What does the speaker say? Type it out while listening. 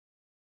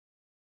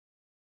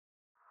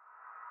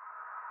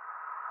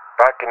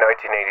Back in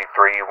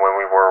 1983, when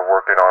we were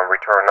working on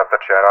Return of the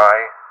Jedi,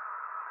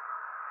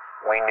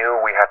 we knew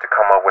we had to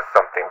come up with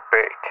something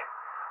big.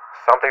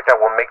 Something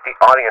that will make the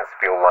audience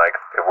feel like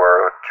they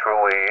were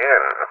truly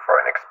in for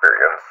an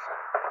experience.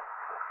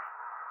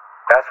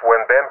 That's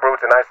when Ben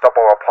Burtt and I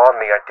stumbled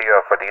upon the idea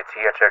for the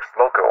THX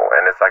logo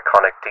and its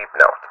iconic deep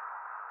note.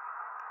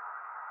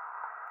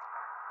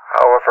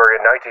 However,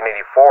 in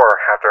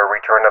 1984, after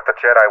Return of the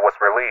Jedi was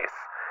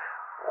released,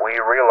 we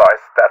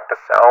realized that the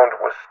sound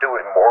was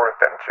doing more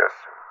than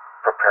just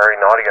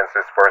preparing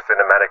audiences for a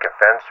cinematic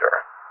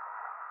adventure.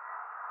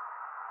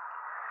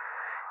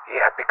 It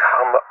had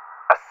become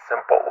a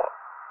symbol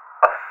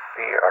of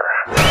fear.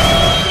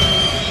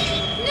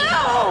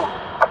 No!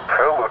 A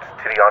prelude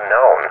to the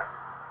unknown.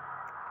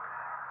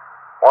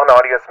 One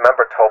audience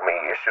member told me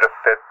it should have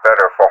fit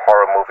better for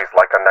horror movies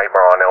like A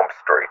Nightmare on Elm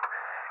Street,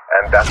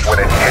 and that's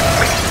when it hit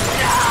me.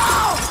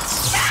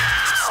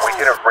 We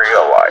didn't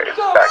realize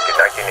back in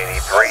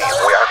 1983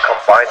 we had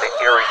combined the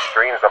eerie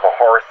streams of a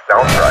horror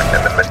soundtrack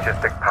and the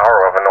majestic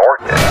power of an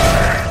organ,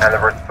 and the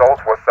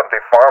result was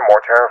something far more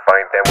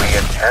terrifying than we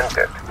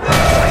intended.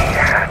 We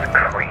had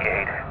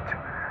created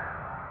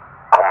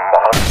a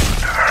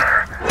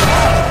monster.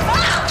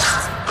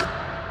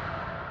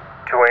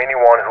 To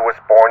anyone who was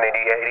born in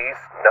the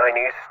 80s,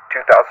 90s,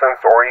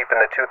 2000s, or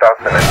even the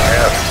 2010s,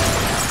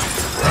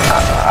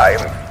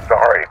 I'm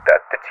sorry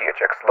that the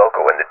THX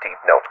logo and the deep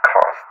note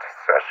caused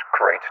such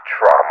great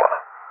trauma.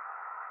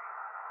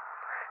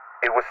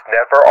 It was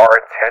never our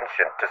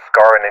intention to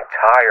scar an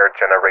entire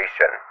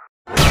generation.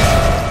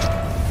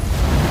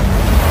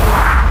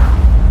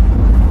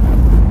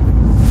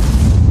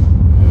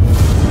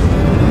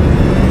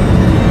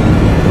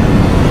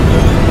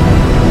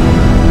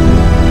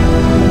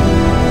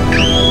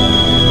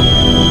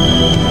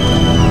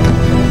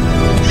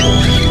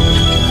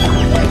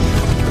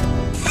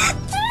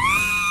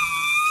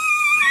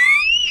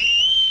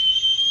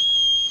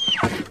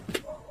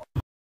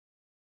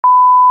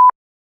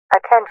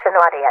 Attention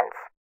audience.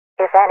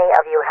 If any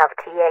of you have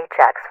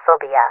THX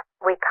phobia,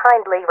 we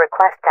kindly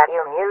request that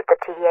you mute the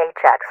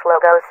THX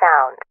logo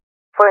sound.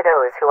 For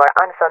those who are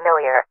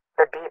unfamiliar,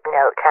 the deep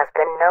note has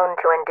been known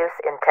to induce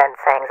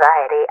intense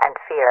anxiety and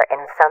fear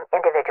in some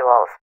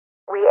individuals.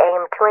 We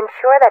aim to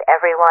ensure that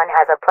everyone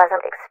has a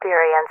pleasant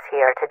experience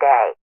here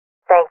today.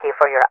 Thank you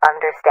for your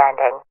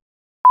understanding.